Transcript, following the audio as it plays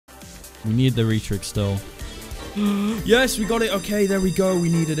We need the retrig still. Yes, we got it. Okay, there we go. We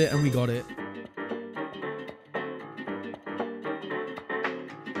needed it and we got it.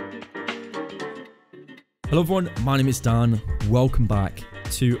 Hello everyone, my name is Dan. Welcome back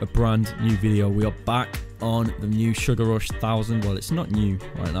to a brand new video. We are back on the new Sugar Rush 1000. Well, it's not new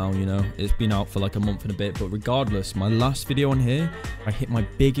right now, you know. It's been out for like a month and a bit, but regardless, my last video on here, I hit my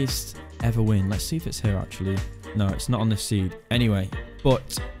biggest ever win. Let's see if it's here actually. No, it's not on this seed. Anyway,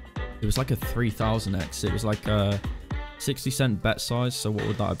 but it was like a 3000x. It was like a 60-cent bet size. So what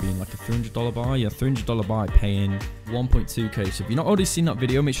would that have been? Like a $300 buy? Yeah, $300 buy paying 1.2k. So if you've not already seen that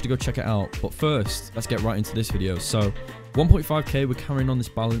video, make sure to go check it out. But first, let's get right into this video. So 1.5k, we're carrying on this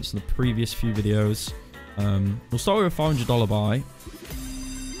balance in the previous few videos. We'll start with a $500 buy.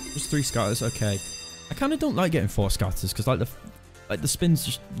 Just 3 scatters. Okay. I kind of don't like getting 4 scatters because like the spins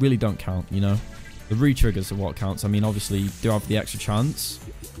just really don't count, you know. The re-triggers are what counts. I mean, obviously, you do have the extra chance,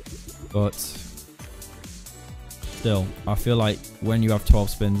 but still, I feel like when you have 12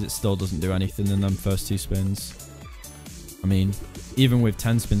 spins, it still doesn't do anything in them first 2 spins. I mean, even with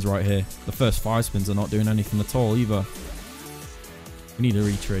 10 spins right here, the first 5 spins are not doing anything at all either. We need a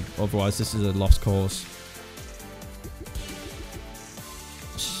retrig, otherwise this is a lost cause.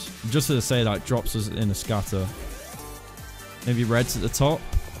 Just to say that drops us in a scatter. Maybe reds at the top.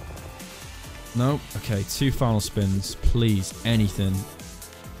 No. Okay, 2 final spins, please. Anything.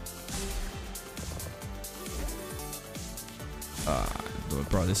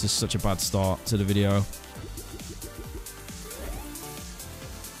 Bro, this is such a bad start to the video.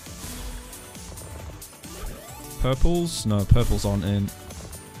 Purples? No, purples aren't in.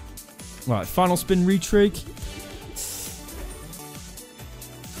 Right, final spin retrig.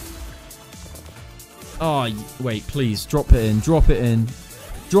 Oh, wait, please. Drop it in. Drop it in.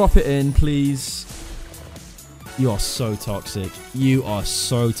 Drop it in, please. You are so toxic. You are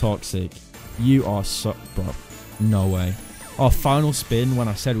so toxic. You are so... Bro, no way. Our final spin, when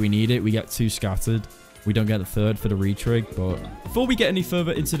I said we need it, we get 2 scattered. We don't get the 3rd for the retrig, but... Before we get any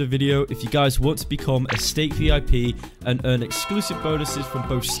further into the video, if you guys want to become a Stake VIP and earn exclusive bonuses from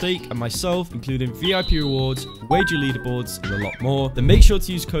both Stake and myself, including VIP rewards, wager leaderboards, and a lot more, then make sure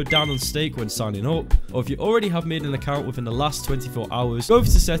to use code DaaN on Stake when signing up. Or if you already have made an account within the last 24 hours, go over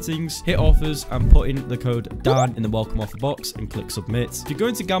to settings, hit offers, and put in the code DaaN in the welcome offer box and click submit. If you're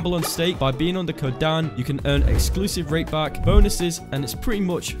going to gamble on Stake, by being on the code DaaN, you can earn exclusive rate back, bonuses, and it's pretty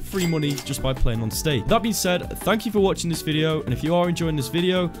much free money just by playing on Stake. That being said, thank you for watching this video, and if you are enjoying this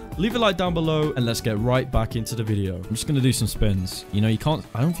video, leave a like down below and let's get right back into the video. I'm just going to do some spins. You know, you can't,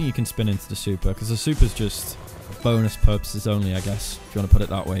 I don't think you can spin into the super because the super's just bonus purposes only, I guess, if you want to put it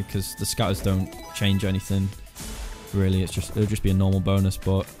that way, because the scatters don't change anything really. It's just, it'll just be a normal bonus,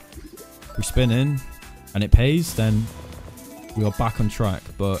 but if we spin in and it pays, then we are back on track.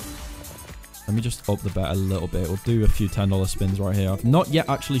 But let me just up the bet a little bit. We'll do a few $10 spins right here. I've not yet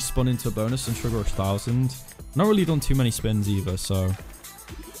actually spun into a bonus in Sugar Rush 1000. Not really done too many spins either, so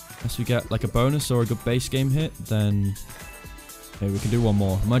unless we get like a bonus or a good base game hit, then maybe we can do one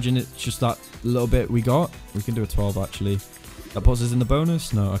more. Imagine it's just that little bit we got. We can do a 12 actually. That puts us in the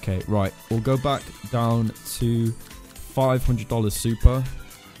bonus? No, okay, right. We'll go back down to $500 super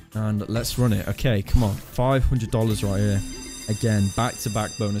and let's run it. Okay, come on. $500 right here. Again,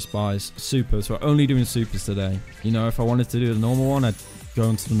 back-to-back bonus buys. Supers. We're only doing supers today. You know, if I wanted to do the normal one, I'd go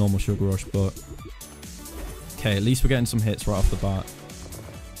into the normal Sugar Rush, but okay, at least we're getting some hits right off the bat.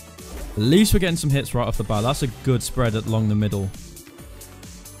 At least we're getting some hits right off the bat. That's a good spread along the middle.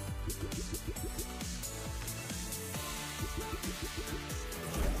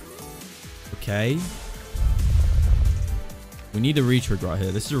 Okay. We need a retrig right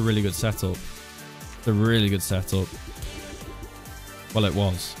here. This is a really good setup. It's a really good setup. Well, it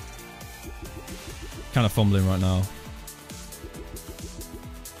was. Kind of fumbling right now.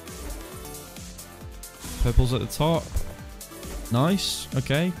 Purple's at the top. Nice.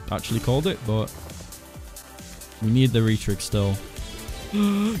 Okay. Actually called it, but we need the retrig still.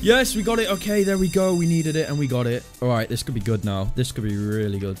 Yes, we got it. Okay, there we go. We needed it and we got it. All right, this could be good now. This could be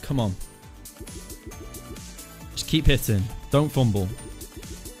really good. Come on. Just keep hitting. Don't fumble.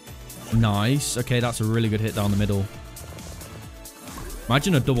 Nice. Okay, that's a really good hit down the middle.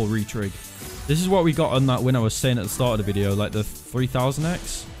 Imagine a double retrig. This is what we got on that win I was saying at the start of the video, like the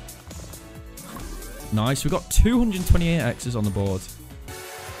 3000x. Nice. We got 228 X's on the board.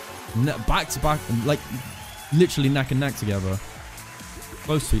 Back to back, like literally neck and neck together.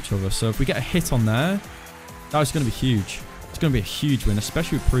 Close to each other. So if we get a hit on there, that is going to be huge. It's going to be a huge win,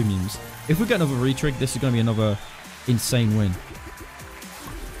 especially with premiums. If we get another retrig, this is going to be another insane win.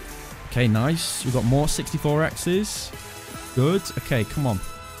 Okay, nice. We've got more 64Xs. Good. Okay, come on.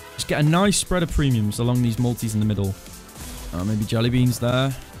 Just get a nice spread of premiums along these multis in the middle. Maybe jelly beans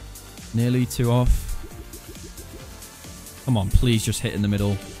there. Nearly 2 off. Come on, please just hit in the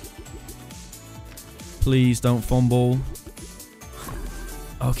middle. Please don't fumble.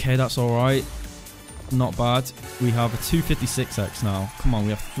 Okay, that's all right. Not bad. We have a 256x now. Come on,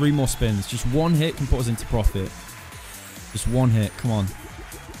 we have 3 more spins. Just one hit can put us into profit. Just one hit. Come on.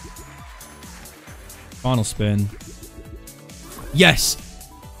 Final spin. Yes!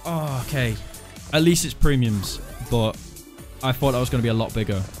 Oh, okay. At least it's premiums, but I thought that was going to be a lot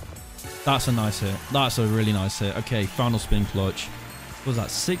bigger. That's a nice hit. That's a really nice hit. Okay, final spin clutch. What was that?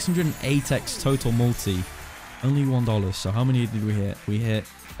 608x total multi. Only $1. So how many did we hit? We hit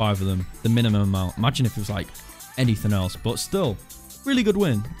 5 of them. The minimum amount. Imagine if it was like anything else. But still, really good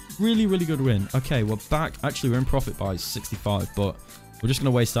win. Really, really good win. Okay, we're back. Actually, we're in profit by 65. But we're just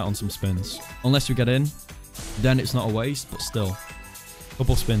going to waste that on some spins. Unless we get in, then it's not a waste. But still,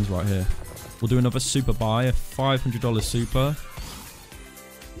 couple spins right here. We'll do another super buy. A $500 super.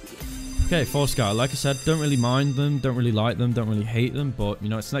 Okay, 4 scatter. Like I said, don't really mind them, don't really like them, don't really hate them, but, you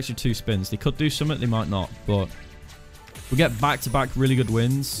know, it's an extra 2 spins. They could do something, they might not, but we get back-to-back really good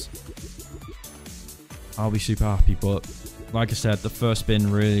wins. I'll be super happy, but like I said, the first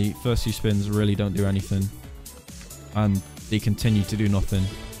 2 spins really don't do anything, and they continue to do nothing.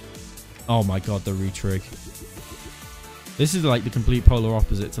 Oh my god, the retrig. This is like the complete polar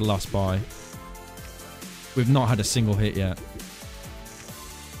opposite to last buy. We've not had a single hit yet.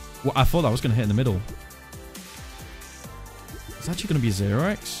 Well, I thought that was going to hit in the middle. It's actually going to be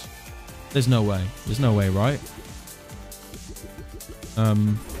 0x? There's no way. There's no way, right? Not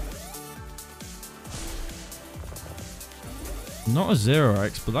a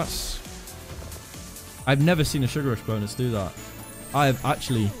 0x, but that's... I've never seen a Sugar Rush bonus do that. I've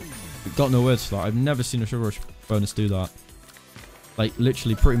actually got no words for that. I've never seen a Sugar Rush bonus do that. Like,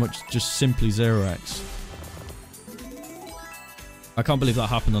 literally pretty much just simply 0x. I can't believe that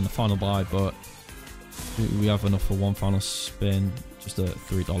happened on the final buy, but we have enough for one final spin. Just a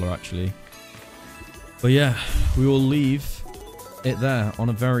 $3 actually. But yeah, we will leave it there on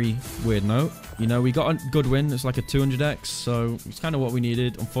a very weird note. You know, we got a good win. It's like a 200x, so it's kind of what we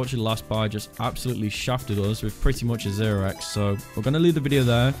needed. Unfortunately, last buy just absolutely shafted us with pretty much a 0x. So we're going to leave the video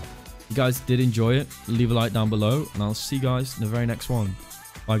there. If you guys did enjoy it, leave a like down below, and I'll see you guys in the very next one.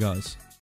 Bye, guys.